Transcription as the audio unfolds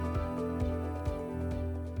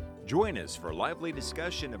Join us for lively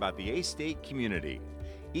discussion about the A-State community.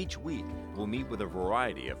 Each week, we'll meet with a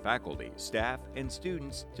variety of faculty, staff, and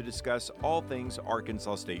students to discuss all things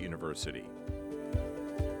Arkansas State University.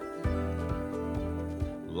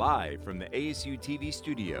 Live from the ASU TV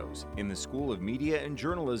studios in the School of Media and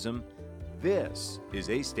Journalism, this is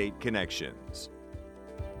A-State Connections.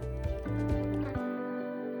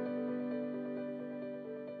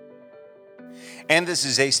 And this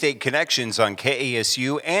is A-State Connections on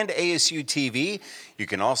KASU and ASU TV. You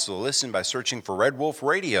can also listen by searching for Red Wolf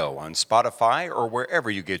Radio on Spotify or wherever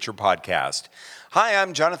you get your podcast. Hi,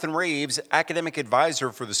 I'm Jonathan Reeves, Academic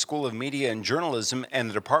Advisor for the School of Media and Journalism and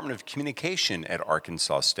the Department of Communication at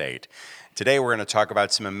Arkansas State. Today we're going to talk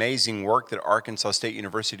about some amazing work that Arkansas State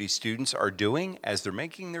University students are doing as they're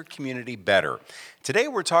making their community better. Today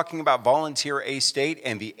we're talking about Volunteer A-State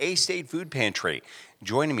and the A-State Food Pantry.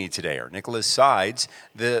 Joining me today are Nicholas Sides,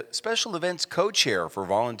 the Special Events Co-Chair for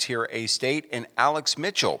Volunteer A-State, and Alex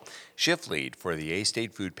Mitchell, Shift Lead for the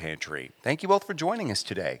A-State Food Pantry. Thank you both for joining us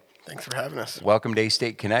today. Thanks for having us. Welcome to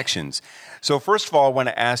A-State Connections. So first of all, I want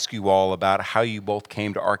to ask you all about how you both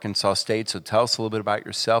came to Arkansas State. So tell us a little bit about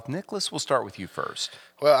yourself. Nicholas, we'll start with you first.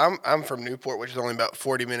 Well, I'm from Newport, which is only about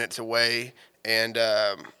 40 minutes away, and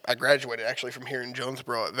I graduated actually from here in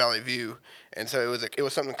Jonesboro at Valley View, and so it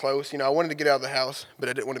was something close. You know, I wanted to get out of the house, but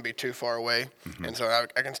I didn't want to be too far away, and so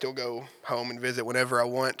I can still go home and visit whenever I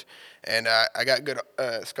want. And I got good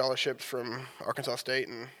scholarships from Arkansas State,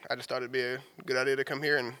 and I just thought it'd be a good idea to come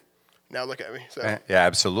here, and now look at me. So yeah,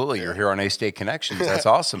 absolutely. Yeah. You're here on A-State Connections. That's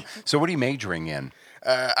awesome. So what are you majoring in?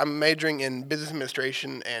 I'm majoring in business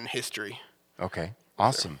administration and history. Okay.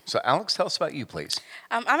 Awesome. So, Alex, tell us about you, please.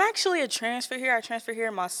 I'm actually a transfer here. I transferred here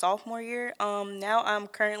in my sophomore year. Now I'm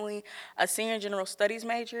currently a senior general studies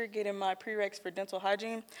major, getting my prereqs for dental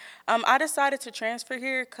hygiene. I decided to transfer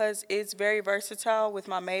here because it's very versatile with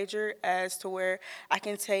my major as to where I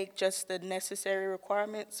can take just the necessary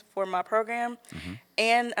requirements for my program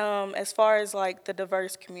and as far as like the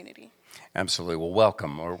diverse community. Absolutely. Well,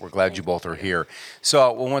 welcome. We're glad you both are here.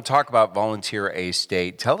 So we want to talk about Volunteer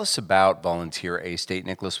A-State. Tell us about Volunteer A-State.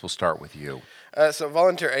 Nicholas, we'll start with you. So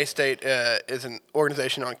Volunteer A-State is an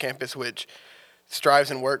organization on campus which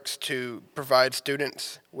strives and works to provide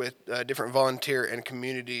students with different volunteer and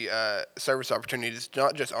community service opportunities,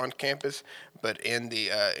 not just on campus, but in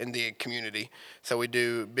the community. So we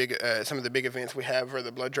do some of the big events we have are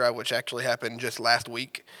the blood drive, which actually happened just last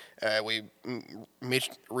week. We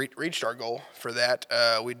reached our goal for that.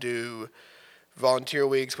 We do volunteer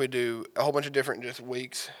weeks. We do a whole bunch of different just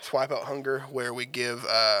weeks. Swipe Out Hunger, where we give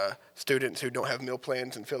students who don't have meal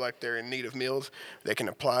plans and feel like they're in need of meals, they can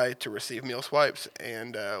apply to receive meal swipes,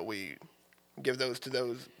 and we give those to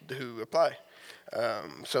those who apply.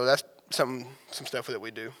 So that's some stuff that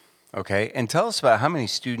we do. Okay, and tell us about how many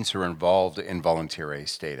students are involved in Volunteer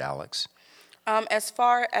A-State, Alex. As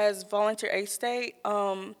far as Volunteer A-State,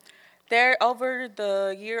 there over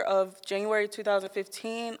the year of January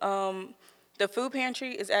 2015, the food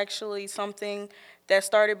pantry is actually something that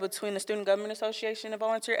started between the Student Government Association and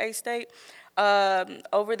Volunteer A-State.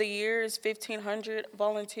 Over the years, 1,500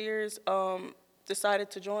 volunteers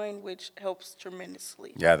decided to join, which helps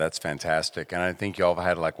tremendously. Yeah, that's fantastic. And I think y'all have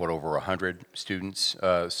had over 100 students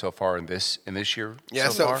so far in this year. Yeah,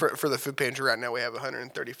 so for the food pantry right now, we have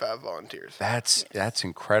 135 volunteers. That's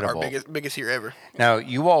incredible. Our biggest year ever. Now,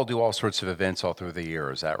 you all do all sorts of events all through the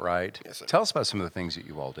year, is that right? Yes, sir. Tell us about some of the things that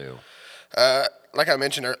you all do. Like I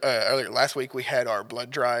mentioned earlier, last week we had our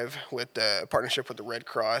blood drive with a partnership with the Red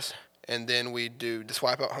Cross, and then we do the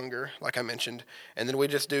Swipe Out Hunger, like I mentioned, and then we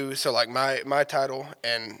just do, so like my title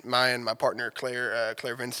and my partner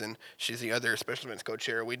Claire Vinson, she's the other special events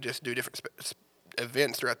co-chair, we just do different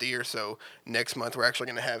events throughout the year. So next month we're actually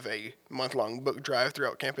going to have a month-long book drive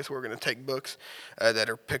throughout campus. We're going to take books that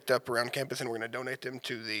are picked up around campus, and we're going to donate them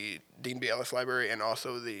to the Dean B. Ellis Library and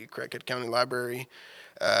also the Craighead County Library.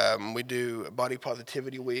 We do a Body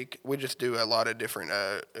Positivity Week. We just do a lot of different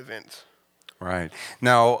events. Right.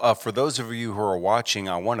 Now, for those of you who are watching,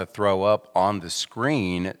 I want to throw up on the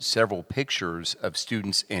screen several pictures of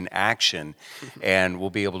students in action, and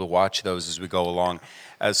we'll be able to watch those as we go along.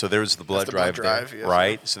 So there's the blood drive there, yes,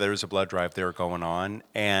 right? So there's a blood drive there going on,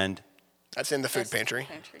 and that's in the food pantry.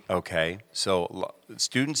 Okay. So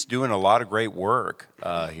students doing a lot of great work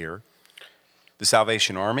here. The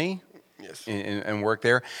Salvation Army. Yes. And work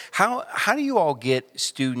there. How do you all get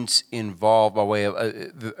students involved by way of,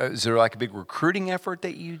 is there like a big recruiting effort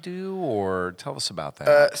that you do, or tell us about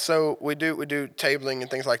that? So we do tabling and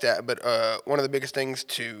things like that, but one of the biggest things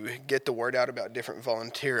to get the word out about different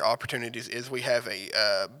volunteer opportunities is we have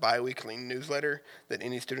a bi-weekly newsletter that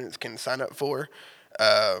any students can sign up for.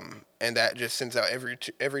 And that just sends out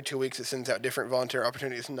every 2 weeks. It sends out different volunteer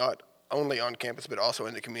opportunities, not only on campus but also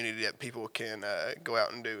in the community that people can go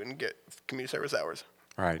out and do and get community service hours.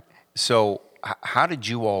 Right. So, how did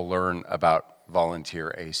you all learn about Volunteer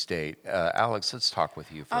A-State? Alex, let's talk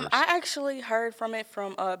with you first. I actually heard from it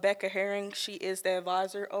from Becca Herring. She is the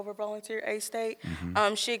advisor over Volunteer A-State.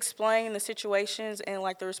 She explained the situations and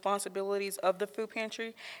like the responsibilities of the food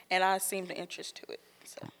pantry, and I seemed an interest to it.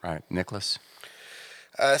 So. Right. Nicholas?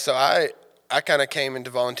 So I kind of came into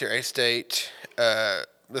Volunteer A-State.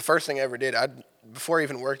 The first thing I ever did, before I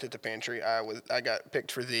even worked at the pantry, I got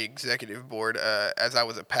picked for the executive board as I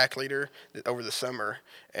was a pack leader over the summer,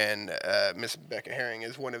 and Miss Becca Herring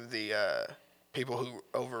is one of the people who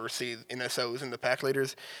oversee NSOs and the pack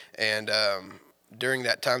leaders, and during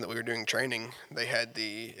that time that we were doing training, they had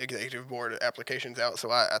the executive board applications out,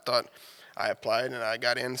 so I thought I applied and I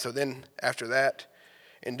got in. So then after that,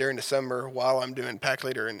 and during the summer, while I'm doing pack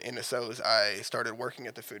leader and NSOs, I started working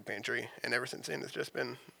at the food pantry, and ever since then, it's just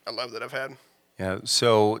been a love that I've had. Yeah.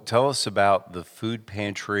 So tell us about the food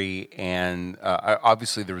pantry, and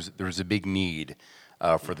obviously there was a big need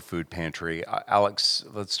for the food pantry. Alex,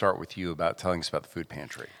 let's start with you about telling us about the food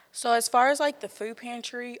pantry. So as far as like the food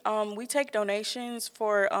pantry, we take donations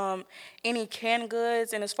for any canned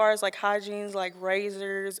goods, and as far as like hygienes, like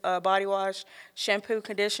razors, body wash, shampoo,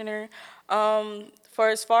 conditioner. For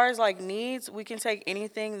as far as like needs, we can take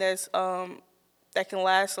anything that can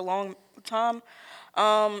last a long time.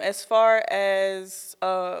 As far as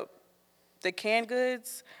the canned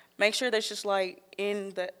goods, make sure that's just like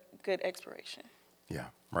in the good expiration. Yeah,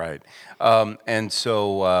 right. And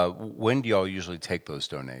so when do y'all usually take those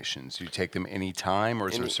donations? Do you take them any time, or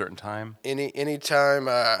is there a certain time? Any time.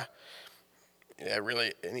 Yeah,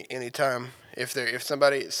 really, any time. If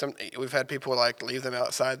we've had people like leave them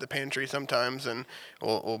outside the pantry sometimes, and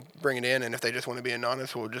we'll bring it in. And if they just want to be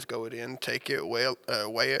anonymous, we'll just go it in, take it, weigh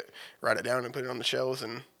it, write it down, and put it on the shelves.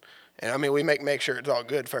 And I mean, we make sure it's all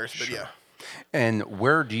good first. But Sure. yeah. And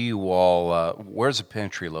where do you all? Where's the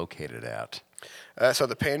pantry located at? So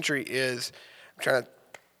the pantry is. I'm trying to.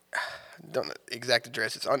 Don't know the exact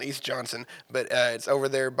address. It's on East Johnson, but it's over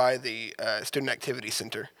there by the Student Activity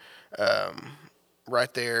Center.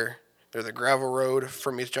 Right there. There's a gravel road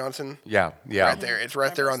from East Johnson. Yeah. Right there. It's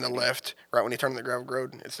right there on the left. Right when you turn on the gravel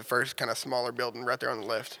road, it's the first kind of smaller building right there on the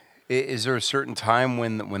left. Is there a certain time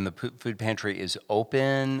when the food pantry is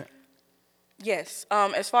open? Yes.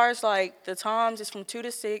 As far as like the times, it's from 2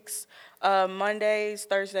 to 6, Mondays,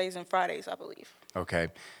 Thursdays, and Fridays, I believe. Okay.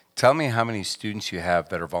 Tell me how many students you have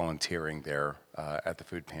that are volunteering there at the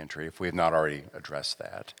food pantry, if we have not already addressed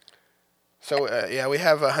that. So, yeah, we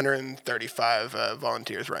have 135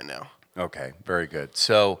 volunteers right now. Okay, very good.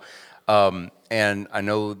 So, and I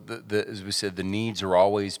know, as we said, the needs are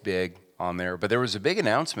always big on there, but there was a big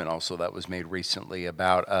announcement also that was made recently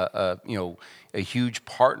about a huge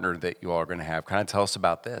partner that you all are going to have. Kind of tell us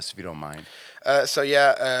about this, if you don't mind.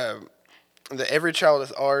 The Every Child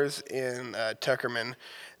is Ours in Tuckerman,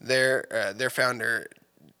 their founder,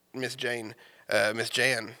 Miss Jan,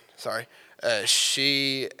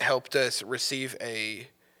 she helped us receive a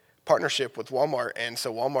partnership with Walmart, and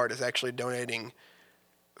so Walmart is actually donating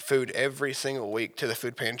food every single week to the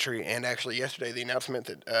food pantry. And actually yesterday, the announcement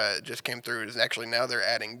that just came through is actually now they're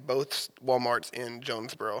adding both Walmarts in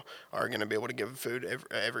Jonesboro are going to be able to give food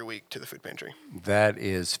every week to the food pantry. That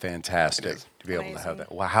is fantastic to be able to have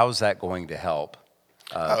that. Well, how's that going to help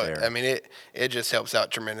there? I mean, it just helps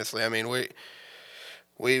out tremendously. I mean,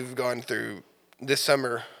 we've gone through this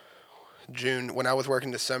summer. June, when I was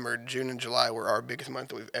working this summer, June and July were our biggest month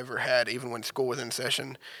that we've ever had, even when school was in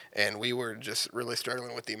session, and we were just really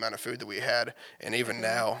struggling with the amount of food that we had, and even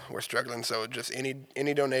now we're struggling. So just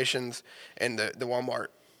any donations and the Walmart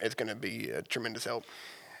is going to be a tremendous help.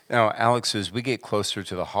 Now, Alex, as we get closer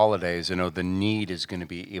to the holidays, I know the need is going to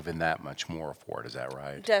be even that much more for it. Is that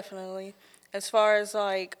right? Definitely. As far as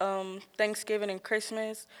like Thanksgiving and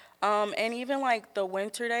Christmas, and even like the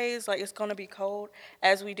winter days, like it's gonna be cold.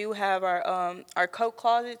 As we do have our coat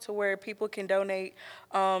closet to where people can donate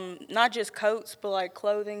not just coats, but like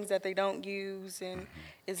clothing that they don't use and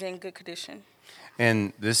is in good condition.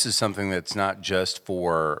 And this is something that's not just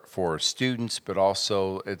for students, but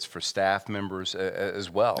also it's for staff members as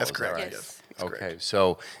well. That's is correct. That right? Yes. Okay, correct.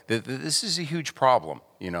 So this is a huge problem,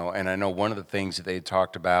 and I know one of the things that they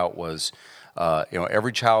talked about was,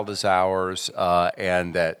 every child is ours,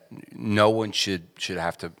 and that no one should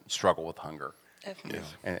have to struggle with hunger. Definitely.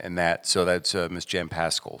 And that's Miss Jen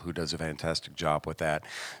Pascal, who does a fantastic job with that.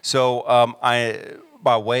 So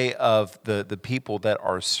by way of the people that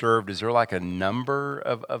are served, is there like a number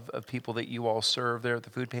of people that you all serve there at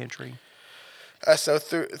the food pantry? So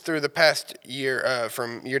through the past year,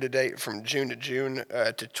 from year to date, from June to June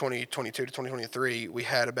to 2022 to 2023, we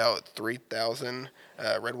had about 3,000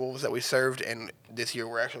 red wolves that we served, and this year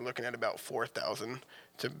we're actually looking at about 4,000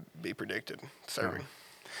 to be predicted serving.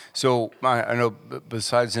 So I know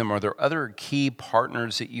besides them, are there other key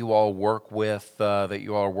partners that you all work with, that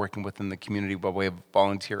you all are working with in the community by way of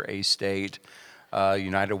Volunteer A-State,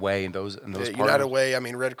 United Way, and those partners? United Way, I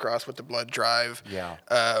mean Red Cross with the blood drive. Yeah.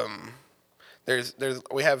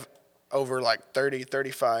 We have over like 30,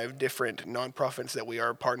 35 different nonprofits that we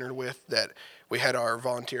are partnered with. That we had our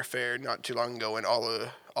volunteer fair not too long ago, and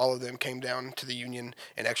all of them came down to the union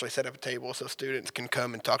and actually set up a table so students can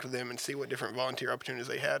come and talk to them and see what different volunteer opportunities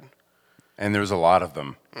they had. And there's a lot of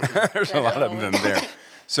them. There's a lot of them there.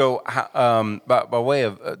 So, by way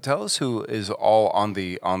of, tell us who is all on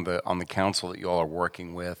the council that you all are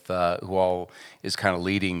working with, who all is kind of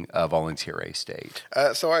leading Volunteer A-State.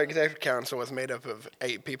 So our executive council is made up of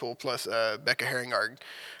 8 people plus Becca Herring,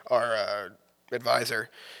 our advisor,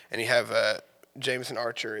 and you have Jameson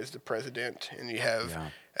Archer is the president, and you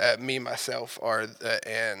have me, myself,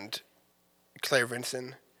 and Claire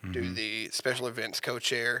Vinson do the special events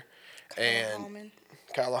co-chair, and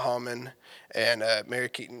Kyla Hallman and Mary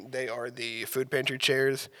Keaton. They are the food pantry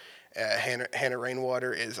chairs. Hannah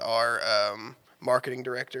Rainwater is our marketing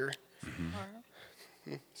director.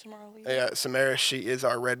 Samara, she is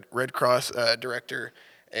our Red Cross director,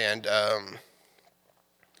 and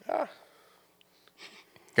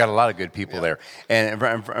got a lot of good people there,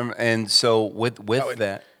 and so with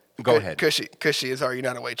that, go ahead. Cushy is our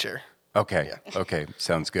United Way chair. Okay. Yeah. Okay.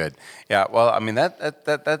 Sounds good. Yeah. Well, I mean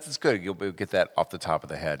that's good. You'll get that off the top of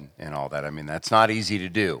the head and all that. I mean that's not easy to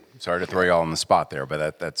do. Sorry to throw you all on the spot there,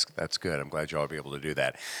 but that's good. I'm glad you all be able to do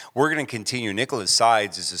that. We're going to continue. Nicholas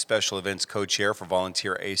Sides is the special events co-chair for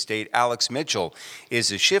Volunteer A-State. Alex Mitchell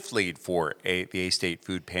is a shift lead for the A-State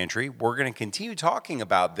Food Pantry. We're going to continue talking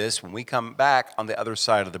about this when we come back on the other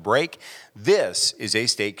side of the break. This is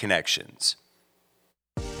A-State Connections.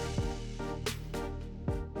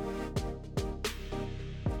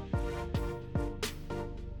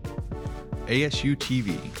 ASU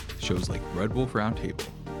TV, shows like Red Wolf Roundtable,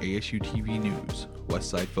 ASU TV News,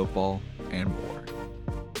 Westside Football, and more.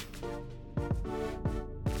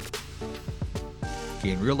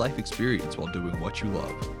 Gain real-life experience while doing what you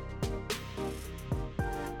love.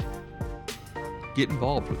 Get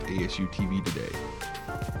involved with ASU TV today.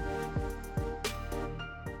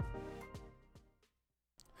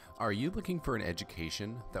 Are you looking for an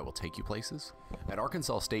education that will take you places? At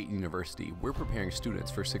Arkansas State University, we're preparing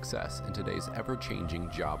students for success in today's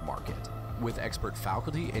ever-changing job market. With expert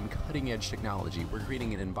faculty and cutting-edge technology, we're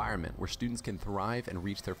creating an environment where students can thrive and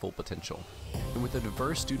reach their full potential. And with a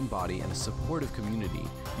diverse student body and a supportive community,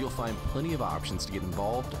 you'll find plenty of options to get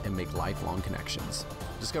involved and make lifelong connections.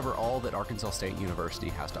 Discover all that Arkansas State University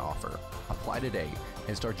has to offer. Apply today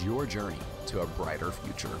and start your journey to a brighter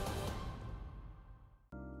future.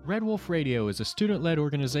 Red Wolf Radio is a student-led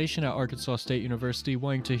organization at Arkansas State University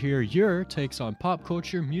wanting to hear your takes on pop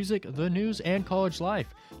culture, music, the news, and college life.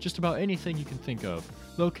 Just about anything you can think of.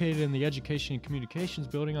 Located in the Education and Communications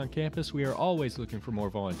building on campus, we are always looking for more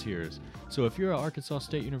volunteers. So if you're an Arkansas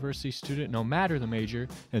State University student, no matter the major,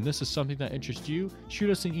 and this is something that interests you, shoot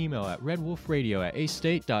us an email at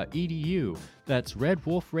redwolfradio@astate.edu. That's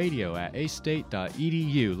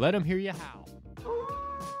redwolfradio@astate.edu. Let them hear you how.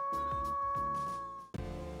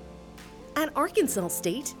 At Arkansas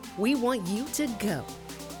State, we want you to go.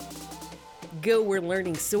 Go where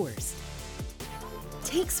learning soars,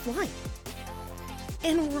 takes flight,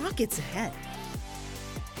 and rockets ahead.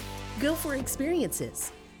 Go for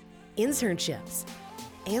experiences, internships,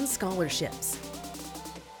 and scholarships.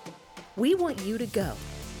 We want you to go.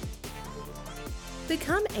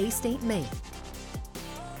 Become A-State Maine.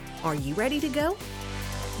 Are you ready to go?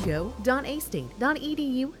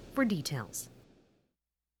 Go.astate.edu for details.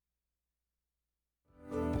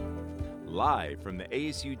 Live from the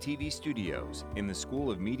ASU TV studios in the School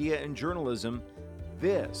of Media and Journalism,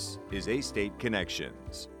 this is A-State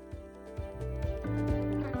Connections.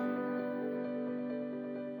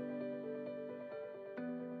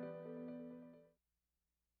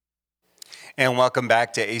 And welcome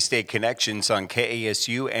back to A-State Connections on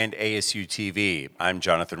KASU and ASU TV. I'm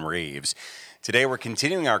Jonathan Reeves. Today we're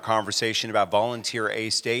continuing our conversation about Volunteer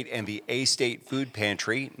A-State and the A-State Food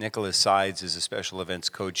Pantry. Nicholas Sides is a special events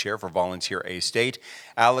co-chair for Volunteer A-State.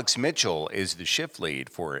 Alex Mitchell is the shift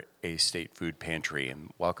lead for A-State Food Pantry.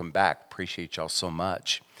 And welcome back. Appreciate y'all so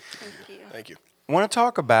much. Thank you. Thank you. I want to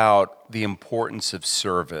talk about the importance of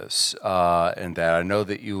service, and that I know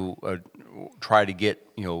that you try to get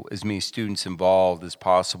as many students involved as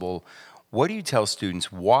possible. what do you tell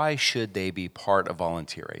students? Why should they be part of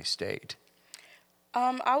Volunteer A-State?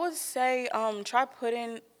 I would say try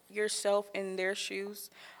putting yourself in their shoes.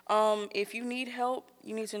 If you need help,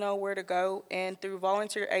 you need to know where to go. And through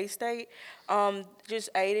Volunteer A-State, just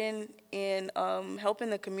aiding in helping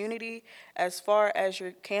the community as far as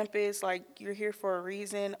your campus, like you're here for a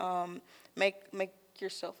reason. Make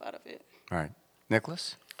yourself out of it. All right.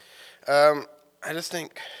 Nicholas? I just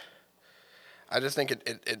think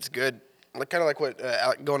it's good. Like kind of like what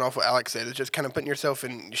going off what Alex said. It's just kind of putting yourself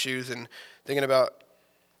in your shoes and thinking about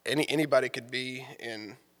anybody could be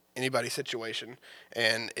in anybody's situation.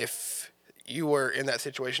 And if you were in that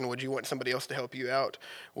situation, would you want somebody else to help you out?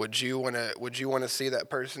 Would you want to see that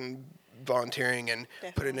person volunteering and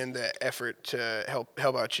putting in the effort to help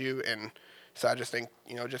out you? And so I just think,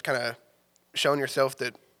 just kind of showing yourself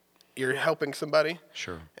that you're helping somebody.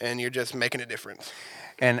 Sure. And you're just making a difference.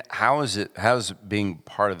 And how's being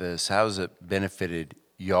part of this, how has it benefited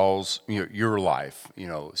your life,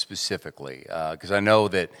 specifically? Because I know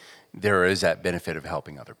that there is that benefit of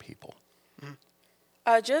helping other people.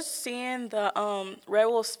 Just seeing the Red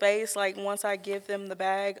Wolf's face, like once I give them the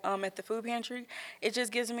bag at the food pantry, it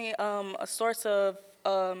just gives me a source of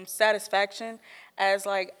satisfaction as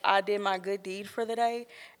like I did my good deed for the day,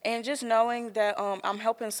 and just knowing that I'm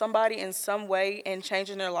helping somebody in some way and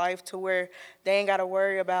changing their life to where they ain't got to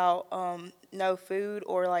worry about no food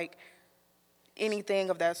or like anything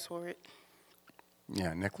of that sort.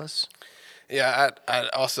 Yeah, Nicholas? Yeah, I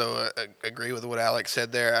also agree with what Alex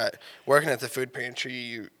said there. Working at the food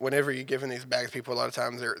pantry, whenever you're giving these bags, people a lot of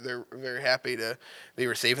times they're very happy to be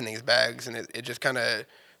receiving these bags, and it just kind of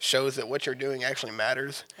shows that what you're doing actually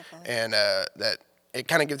matters. Definitely. And that it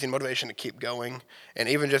kind of gives you motivation to keep going. And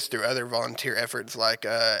even just through other volunteer efforts, like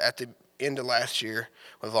at the end of last year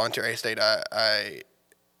with Volunteer A-State, I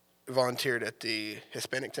volunteered at the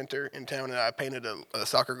Hispanic Center in town, and I painted a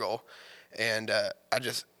soccer goal. And I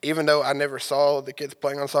just, even though I never saw the kids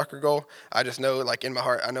playing on soccer goal, I just know, like in my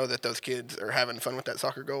heart, I know that those kids are having fun with that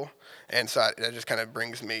soccer goal. And so that just kind of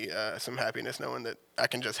brings me some happiness knowing that I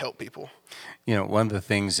can just help people. One of the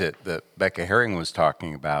things that Becca Herring was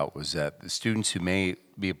talking about was that the students who may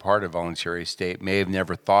be a part of Volunteer A-State may have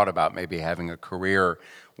never thought about maybe having a career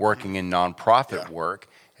working in nonprofit work.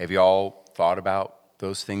 Have you all thought about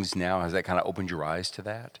those things now? Has that kind of opened your eyes to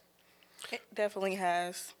that? It definitely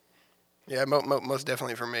has. Yeah, most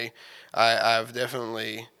definitely for me. I've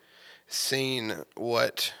definitely seen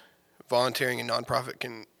what volunteering in nonprofit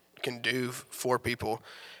can do for people,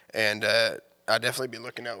 and I definitely be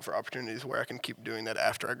looking out for opportunities where I can keep doing that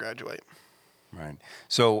after I graduate. Right.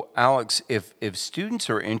 So, Alex, if students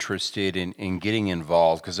are interested in getting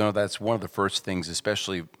involved, because I know that's one of the first things,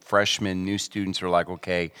 especially freshmen, new students are like,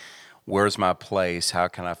 okay, where's my place? How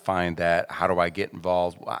can I find that? How do I get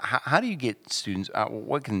involved? How do you get students,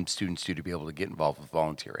 what can students do to be able to get involved with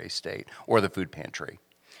Volunteer A-State or the food pantry?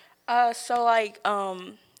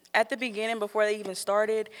 At the beginning, before they even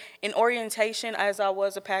started, in orientation, as I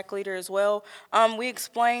was a pack leader as well, we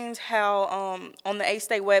explained how on the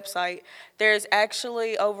A-State website, there's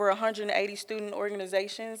actually over 180 student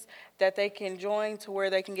organizations that they can join to where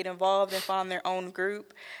they can get involved and find their own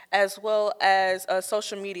group, as well as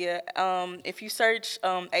social media. If you search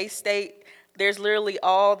A-State, there's literally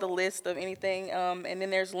all the list of anything, and then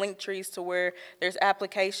there's link trees to where there's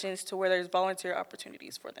applications to where there's volunteer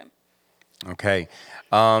opportunities for them. Okay.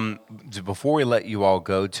 Before we let you all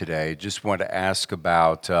go today, just want to ask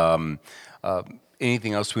about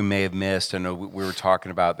anything else we may have missed. I know we were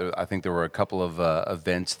talking about, I think there were a couple of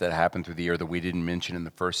events that happened through the year that we didn't mention in the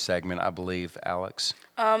first segment, I believe, Alex.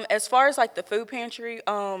 As far as like the food pantry,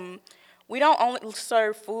 we don't only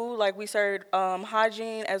serve food, like we serve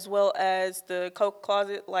hygiene as well as the Coke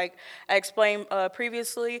closet, like I explained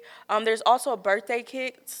previously. There's also birthday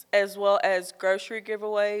kits as well as grocery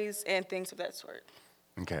giveaways and things of that sort.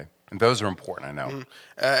 Okay. And those are important, I know.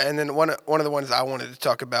 Mm-hmm. And then one of the ones I wanted to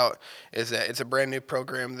talk about is that it's a brand new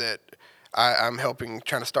program that I'm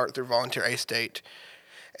trying to start through Volunteer A-State.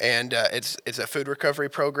 And it's a food recovery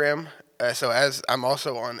program. So as I'm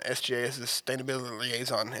also on SGA as a sustainability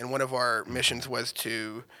liaison, and one of our missions was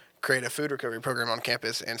to create a food recovery program on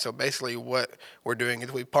campus. And so basically what we're doing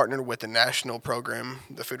is we partnered with the national program,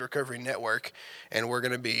 the Food Recovery Network, and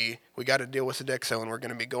we got to deal with Sodexo, and we're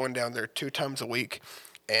going to be going down there 2 times a week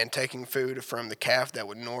and taking food from the CAF that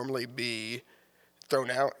would normally be thrown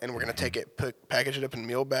out, and we're going to take it, package it up in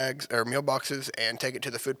meal bags or meal boxes, and take it to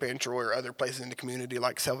the food pantry or other places in the community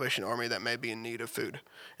like Salvation Army that may be in need of food.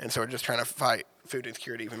 And so we're just trying to fight food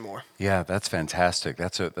insecurity even more. Yeah, that's fantastic.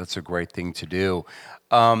 That's a great thing to do.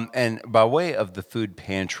 And by way of the food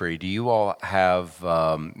pantry, do you all have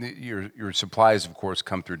your supplies? Of course,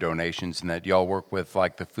 come through donations, and that y'all work with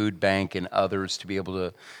like the food bank and others to be able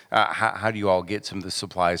to. How do you all get some of the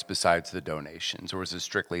supplies besides the donations, or is it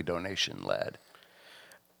strictly donation led?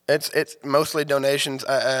 It's mostly donations.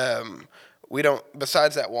 We don't,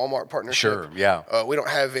 besides that Walmart partnership. Sure, yeah. We don't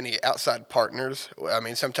have any outside partners. I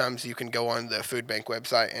mean, sometimes you can go on the food bank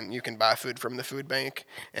website and you can buy food from the food bank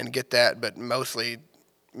and get that, but mostly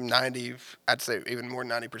I'd say even more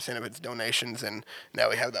than 90% of it's donations, and now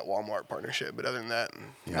we have that Walmart partnership. But other than that,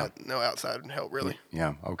 no outside help really.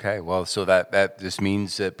 Yeah. Okay. Well, so that just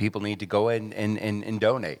means that people need to go in and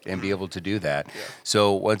donate and be able to do that. Yeah.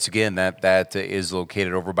 So once again, that is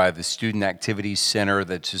located over by the Student Activities Center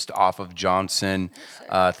that's just off of Johnson.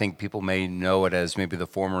 I think people may know it as maybe the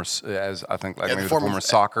former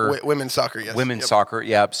soccer. Women's soccer, yes. Women's soccer,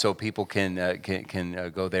 yep. So people can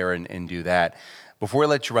go there and do that. Before we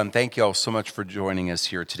let you run, thank you all so much for joining us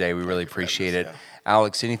here today. We really appreciate it. Yeah.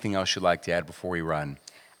 Alex, anything else you'd like to add before we run?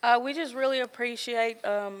 We just really appreciate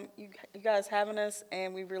you guys having us,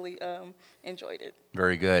 and we really enjoyed it.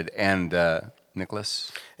 Very good. And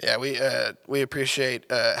Nicholas? Yeah, we appreciate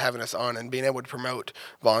having us on and being able to promote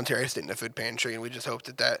voluntary A-State in the food pantry, and we just hope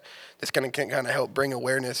that this can kind of help bring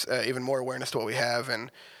awareness, even more awareness to what we have,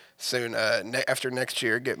 and soon, after next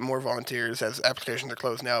year, get more volunteers, as applications are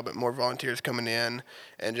closed now, but more volunteers coming in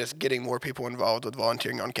and just getting more people involved with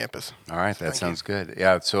volunteering on campus. All right, that sounds good.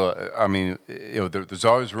 Yeah, so, I mean, there's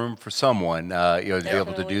always room for someone, to be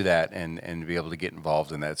able to do that and be able to get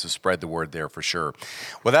involved in that. So spread the word there for sure.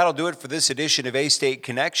 Well, that'll do it for this edition of A-State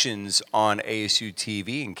Connections on ASU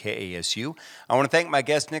TV and KASU. I want to thank my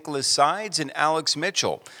guests, Nicholas Sides and Alex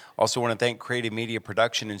Mitchell. Also want to thank creative media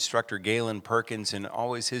production instructor Galen Perkins and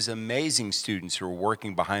always his amazing students who are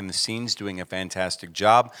working behind the scenes doing a fantastic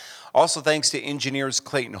job. Also thanks to engineers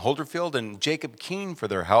Clayton Holderfield and Jacob Keene for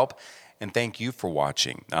their help. And thank you for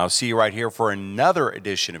watching. I'll see you right here for another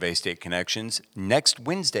edition of A-State Connections next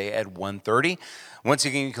Wednesday at 1:30. Once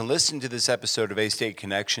again, you can listen to this episode of A-State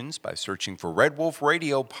Connections by searching for Red Wolf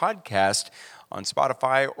Radio Podcast on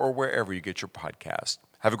Spotify or wherever you get your podcast.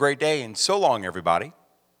 Have a great day and so long, everybody.